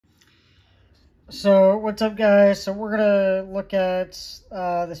So, what's up, guys? So, we're gonna look at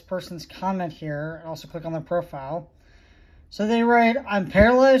this person's comment here and also click on their profile. So, they write, I'm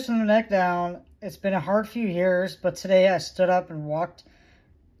paralyzed from the neck down. It's been a hard few years, but today I stood up and walked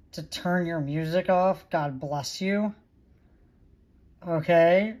to turn your music off. God bless you.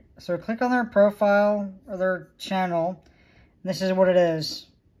 Okay, so click on their profile or their channel. And this is what it is.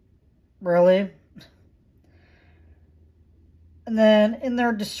 Really? And then in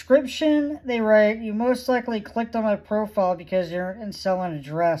their description, they write, you most likely clicked on my profile because you're an incel and a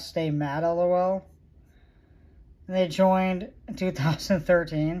dress. Stay mad, lol. And they joined in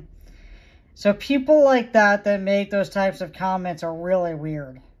 2013. So people like that make those types of comments are really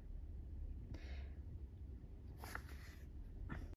weird.